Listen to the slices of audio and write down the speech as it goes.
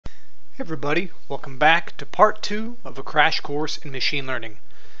Hey everybody, welcome back to part 2 of a crash course in machine learning.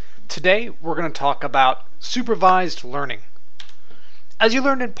 Today we're going to talk about supervised learning. As you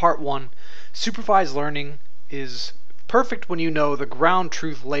learned in part 1, supervised learning is perfect when you know the ground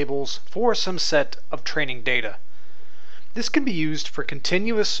truth labels for some set of training data. This can be used for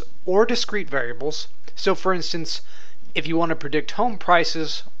continuous or discrete variables. So for instance, if you want to predict home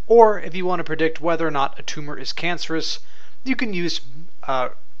prices or if you want to predict whether or not a tumor is cancerous, you can use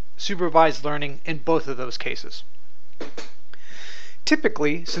supervised learning in both of those cases.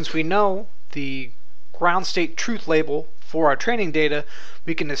 Typically, since we know the ground state truth label for our training data,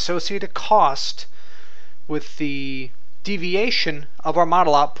 we can associate a cost with the deviation of our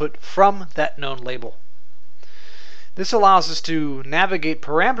model output from that known label. This allows us to navigate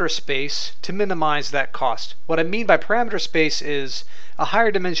parameter space to minimize that cost. What I mean by parameter space is a higher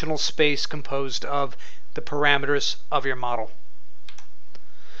dimensional space composed of the parameters of your model.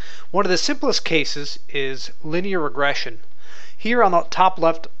 One of the simplest cases is linear regression. Here on the top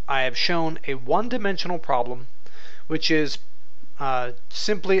left, I have shown a one-dimensional problem, which is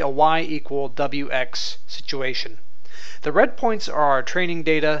simply a y equal wx situation. The red points are our training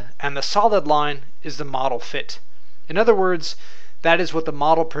data, and the solid line is the model fit. In other words, that is what the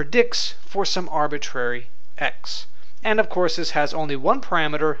model predicts for some arbitrary x. And of course, this has only one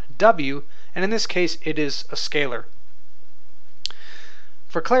parameter, w, and in this case, it is a scalar.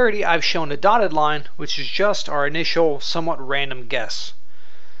 For clarity, I've shown a dotted line, which is just our initial, somewhat random guess.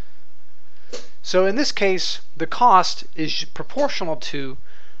 So in this case, the cost is proportional to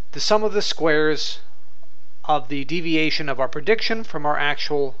the sum of the squares of the deviation of our prediction from our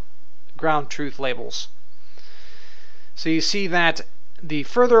actual ground truth labels. So you see that the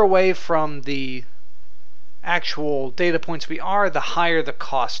further away from the actual data points we are, the higher the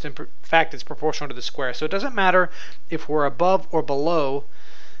cost. In fact, it's proportional to the square. So it doesn't matter if we're above or below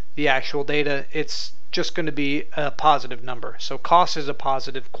the actual data, it's just going to be a positive number. So cost is a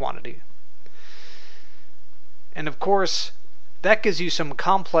positive quantity. And of course, that gives you some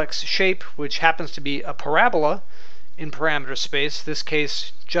complex shape, which happens to be a parabola in parameter space, this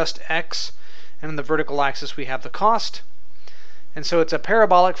case just x, and on the vertical axis we have the cost. And so it's a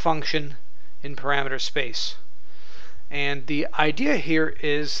parabolic function in parameter space. And the idea here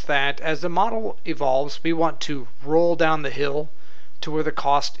is that as the model evolves, we want to roll down the hill to where the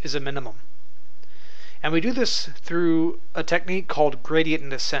cost is a minimum. And we do this through a technique called gradient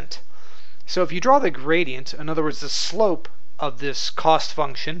descent. So if you draw the gradient, in other words the slope of this cost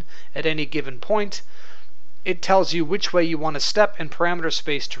function at any given point, it tells you which way you want to step in parameter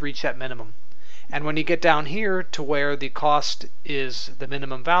space to reach that minimum. And when you get down here to where the cost is the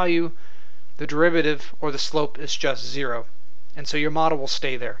minimum value, the derivative or the slope is just 0. And so your model will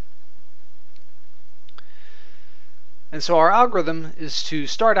stay there. And so our algorithm is to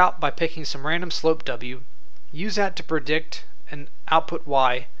start out by picking some random slope w, use that to predict an output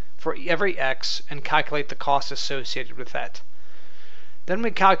y for every x, and calculate the cost associated with that. Then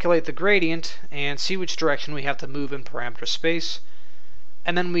we calculate the gradient and see which direction we have to move in parameter space,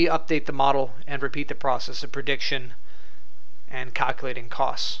 and then we update the model and repeat the process of prediction and calculating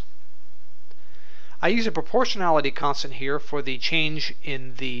costs. I use a proportionality constant here for the change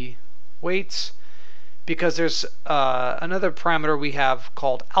in the weights, because there's another parameter we have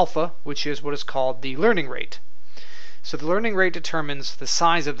called alpha, which is what is called the learning rate. So the learning rate determines the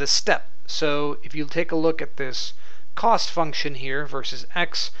size of the step. So if you take a look at this cost function here versus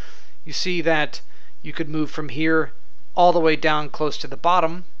x, you see that you could move from here all the way down close to the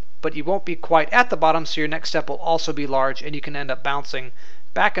bottom, but you won't be quite at the bottom, so your next step will also be large, and you can end up bouncing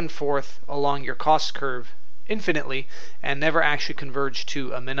back and forth along your cost curve infinitely and never actually converge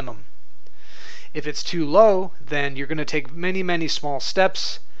to a minimum. If it's too low, then you're going to take many small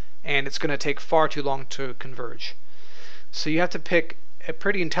steps, and it's going to take far too long to converge. So you have to pick a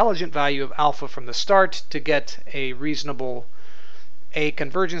pretty intelligent value of alpha from the start to get a reasonable A,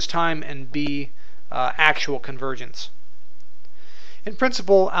 convergence time, and B, actual convergence. In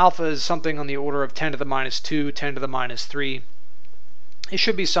principle, alpha is something on the order of 10 to the minus 2, 10 to the minus 3. It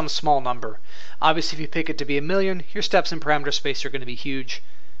should be some small number. Obviously, if you pick it to be 1,000,000, your steps in parameter space are going to be huge,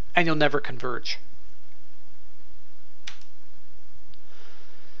 and you'll never converge.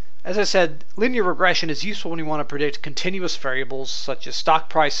 As I said, linear regression is useful when you want to predict continuous variables such as stock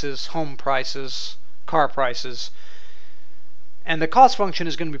prices, home prices, car prices, and the cost function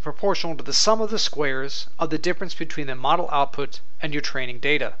is going to be proportional to the sum of the squares of the difference between the model output and your training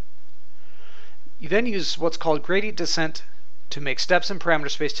data. You then use what's called gradient descent to make steps in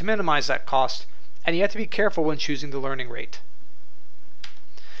parameter space to minimize that cost, and you have to be careful when choosing the learning rate.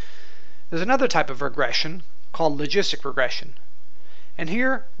 There's another type of regression called logistic regression. And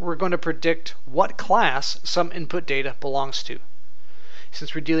here we're going to predict what class some input data belongs to.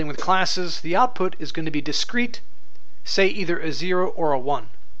 Since we're dealing with classes, the output is going to be discrete, say either a 0 or a 1.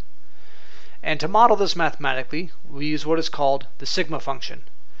 And to model this mathematically, we use what is called the sigma function.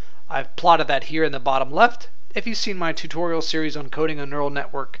 I've plotted that here in the bottom left. If you've seen my tutorial series on coding a neural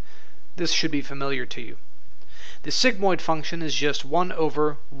network, this should be familiar to you. The sigmoid function is just 1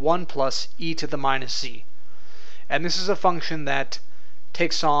 over 1 plus e to the minus z. And this is a function that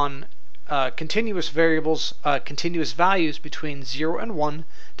takes on continuous values between 0 and 1,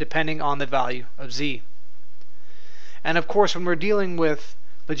 depending on the value of z. And of course, when we're dealing with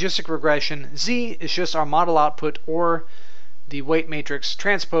logistic regression, z is just our model output, or the weight matrix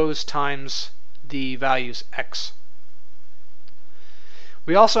transpose times the values x.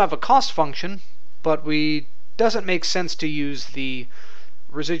 We also have a cost function, but it doesn't make sense to use the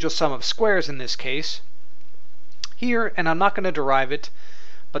residual sum of squares in this case. Here, and I'm not going to derive it,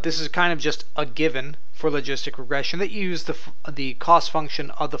 but this is kind of just a given for logistic regression, that you use the cost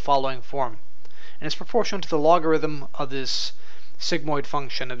function of the following form. And it's proportional to the logarithm of this sigmoid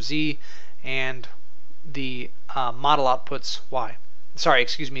function of z and the model outputs y. Sorry,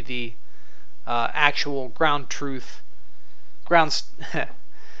 excuse me, the actual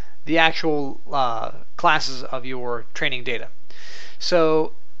the actual classes of your training data.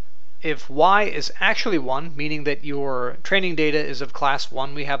 So if y is actually 1, meaning that your training data is of class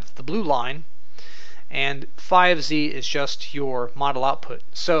 1, we have the blue line, and phi of z is just your model output.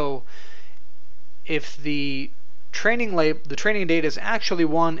 So if the training data is actually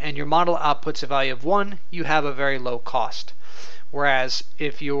 1 and your model outputs a value of 1, you have a very low cost. Whereas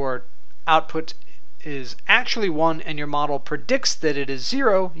if your output is actually 1 and your model predicts that it is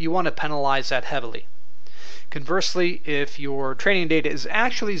 0, you want to penalize that heavily. Conversely, if your training data is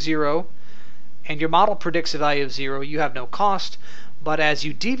actually 0 and your model predicts a value of 0, you have no cost, but as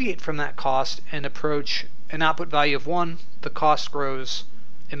you deviate from that cost and approach an output value of 1, the cost grows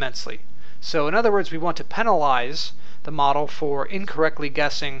immensely. So in other words, we want to penalize the model for incorrectly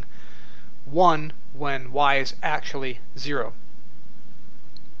guessing 1 when y is actually 0.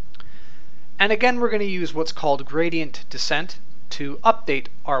 And again, we're going to use what's called gradient descent to update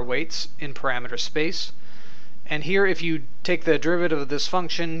our weights in parameter space. And here, if you take the derivative of this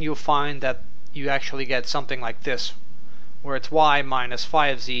function, you'll find that you actually get something like this, where it's y minus phi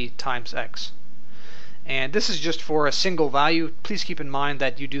of z times x. And this is just for a single value. Please keep in mind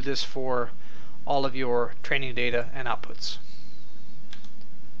that you do this for all of your training data and outputs.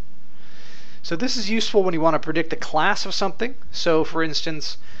 So this is useful when you want to predict the class of something. So for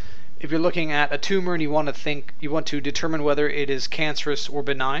instance, if you're looking at a tumor and you want to determine whether it is cancerous or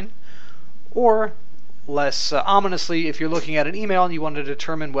benign, or less ominously, if you're looking at an email and you want to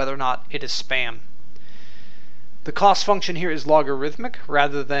determine whether or not it is spam. The cost function here is logarithmic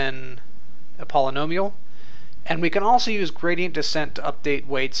rather than a polynomial, and we can also use gradient descent to update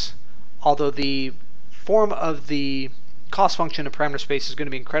weights, although the form of the cost function in parameter space is going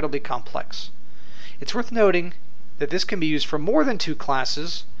to be incredibly complex. It's worth noting that this can be used for more than 2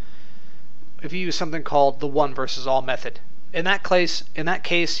 classes if you use something called the one versus all method. In that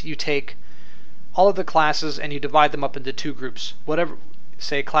case, you take all of the classes and you divide them up into 2 groups. Whatever,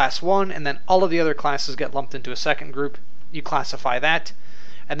 say class 1, and then all of the other classes get lumped into a second group. You classify that,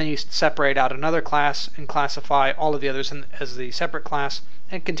 and then you separate out another class and classify all of the others as the separate class,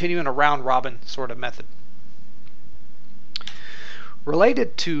 and continue in a round-robin sort of method.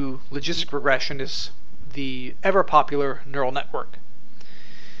 Related to logistic regression is the ever-popular neural network.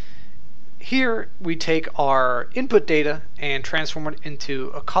 Here we take our input data and transform it into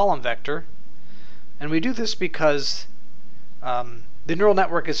a column vector, and we do this because the neural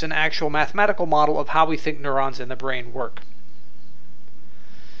network is an actual mathematical model of how we think neurons in the brain work.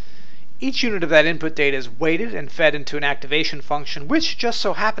 Each unit of that input data is weighted and fed into an activation function, which just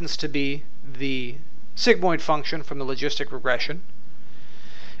so happens to be the sigmoid function from the logistic regression.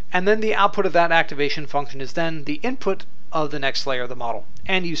 And then the output of that activation function is then the input of the next layer of the model.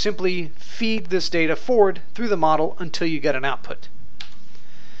 And you simply feed this data forward through the model until you get an output.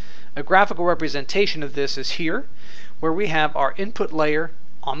 A graphical representation of this is here, where we have our input layer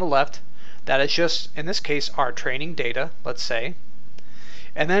on the left. That is just, in this case, our training data, let's say.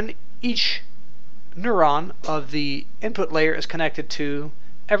 And then each neuron of the input layer is connected to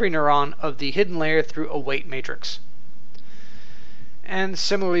every neuron of the hidden layer through a weight matrix. And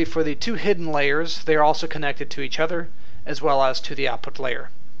similarly for the 2 hidden layers, they are also connected to each other as well as to the output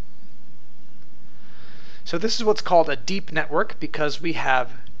layer. So this is what's called a deep network because we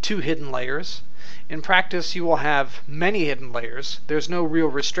have 2 hidden layers. In practice, you will have many hidden layers. There's no real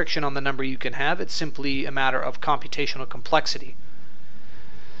restriction on the number you can have. It's simply a matter of computational complexity.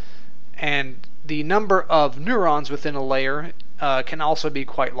 and the number of neurons within a layer can also be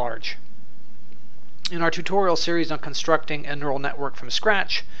quite large. In our tutorial series on constructing a neural network from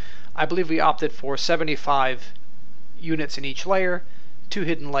scratch, I believe we opted for 75 units in each layer, 2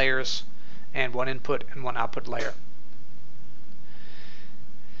 hidden layers, and 1 input and 1 output layer.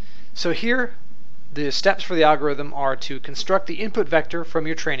 So here, the steps for the algorithm are to construct the input vector from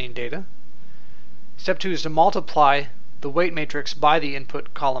your training data. Step 2 is to multiply the weight matrix by the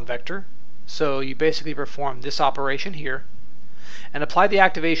input column vector. So you basically perform this operation here, and apply the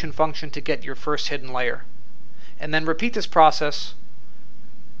activation function to get your first hidden layer. And then repeat this process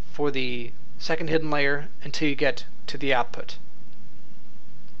for the second hidden layer until you get to the output.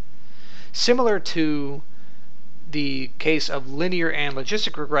 Similar to the case of linear and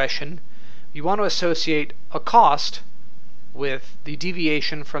logistic regression, you want to associate a cost with the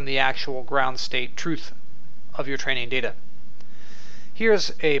deviation from the actual ground state truth of your training data.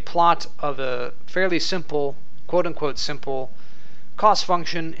 Here's a plot of a fairly simple, quote-unquote simple, cost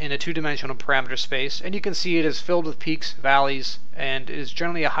function in a two-dimensional parameter space, and you can see it is filled with peaks, valleys, and is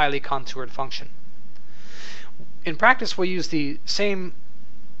generally a highly contoured function. In practice, we'll use the same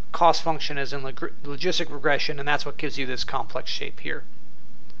cost function as in logistic regression, and that's what gives you this complex shape here.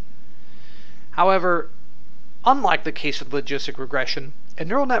 However, unlike the case with logistic regression, in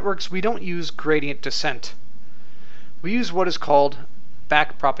neural networks we don't use gradient descent. We use what is called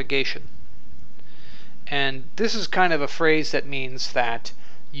backpropagation. And this is kind of a phrase that means that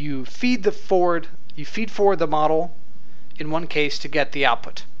you feed forward the model in one case to get the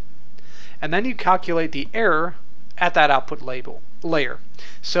output. And then you calculate the error at that output layer.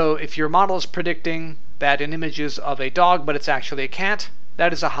 So if your model is predicting that an image is of a dog but it's actually a cat,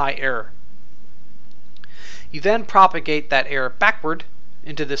 that is a high error. You then propagate that error backward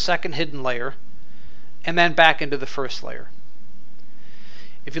into the second hidden layer and then back into the first layer.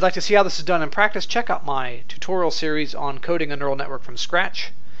 If you'd like to see how this is done in practice, check out my tutorial series on coding a neural network from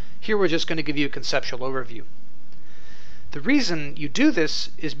scratch. Here we're just going to give you a conceptual overview. The reason you do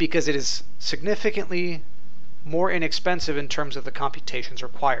this is because it is significantly more inexpensive in terms of the computations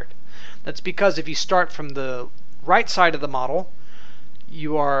required. That's because if you start from the right side of the model,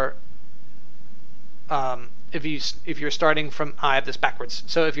 you are if you're starting from, I have this backwards.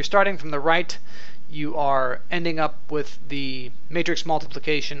 So if you're starting from the right, you are ending up with the matrix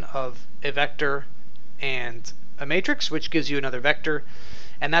multiplication of a vector and a matrix, which gives you another vector,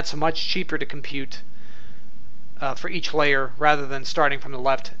 and that's much cheaper to compute for each layer rather than starting from the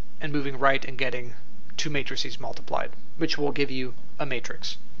left and moving right and getting 2 matrices multiplied, which will give you a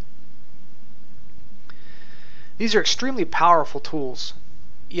matrix. These are extremely powerful tools,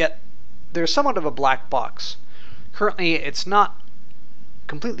 yet they're somewhat of a black box. Currently, it's not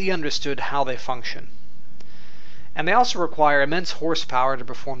completely understood how they function. And they also require immense horsepower to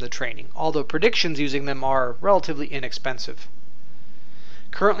perform the training, although predictions using them are relatively inexpensive.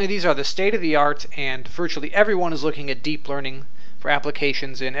 Currently, these are the state-of-the-art, and virtually everyone is looking at deep learning for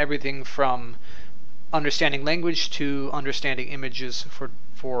applications in everything from understanding language to understanding images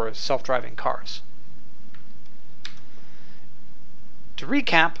for self-driving cars. To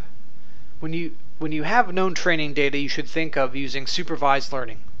recap, when you have known training data, you should think of using supervised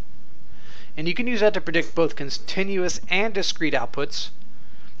learning. And you can use that to predict both continuous and discrete outputs,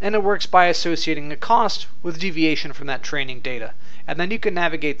 and it works by associating a cost with deviation from that training data. And then you can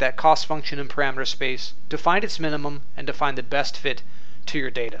navigate that cost function in parameter space to find its minimum and to find the best fit to your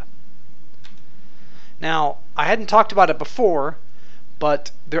data. Now, I hadn't talked about it before,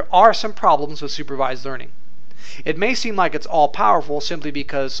 but there are some problems with supervised learning. It may seem like it's all powerful simply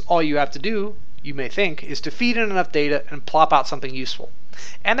because all you have to do, you may think, is to feed in enough data and plop out something useful.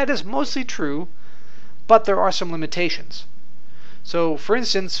 And that is mostly true, but there are some limitations. So, for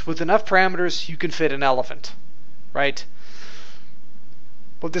instance, with enough parameters, you can fit an elephant, right?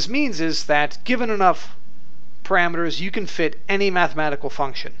 What this means is that given enough parameters, you can fit any mathematical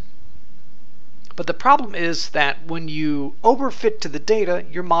function. But the problem is that when you overfit to the data,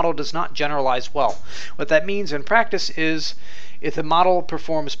 your model does not generalize well. What that means in practice is if the model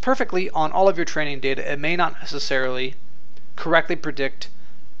performs perfectly on all of your training data, it may not necessarily correctly predict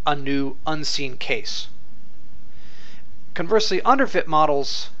a new unseen case. Conversely, underfit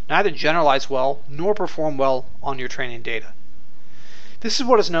models neither generalize well nor perform well on your training data. This is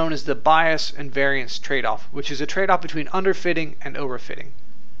what is known as the bias and variance trade-off, which is a trade-off between underfitting and overfitting.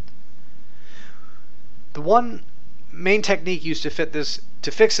 The one main technique used to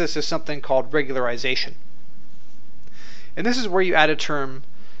fix this is something called regularization. And this is where you add a term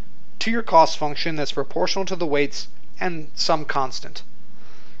to your cost function that's proportional to the weights and some constant.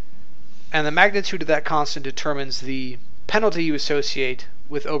 And the magnitude of that constant determines the penalty you associate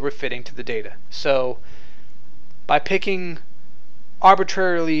with overfitting to the data. So by picking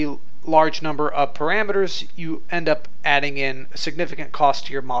arbitrarily large number of parameters, you end up adding in a significant cost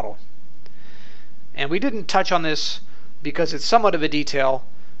to your model. And we didn't touch on this because it's somewhat of a detail,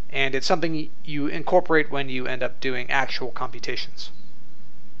 and it's something you incorporate when you end up doing actual computations.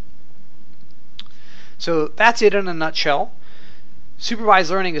 So that's it in a nutshell. Supervised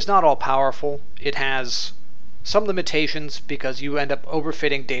learning is not all powerful. It has some limitations because you end up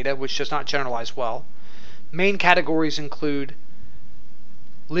overfitting data, which does not generalize well. Main categories include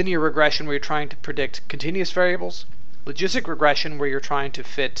linear regression, where you're trying to predict continuous variables, logistic regression, where you're trying to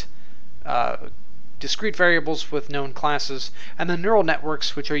fit discrete variables with known classes, and then neural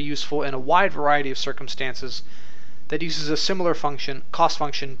networks, which are useful in a wide variety of circumstances that uses a similar function, cost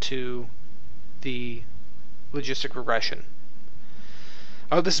function, to the logistic regression.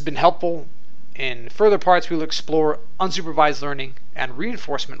 I hope this has been helpful. In further parts, we will explore unsupervised learning and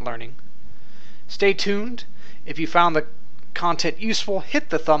reinforcement learning. Stay tuned. If you found the content useful, hit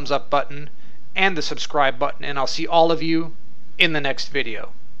the thumbs up button and the subscribe button, and I'll see all of you in the next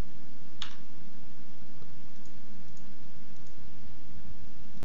video.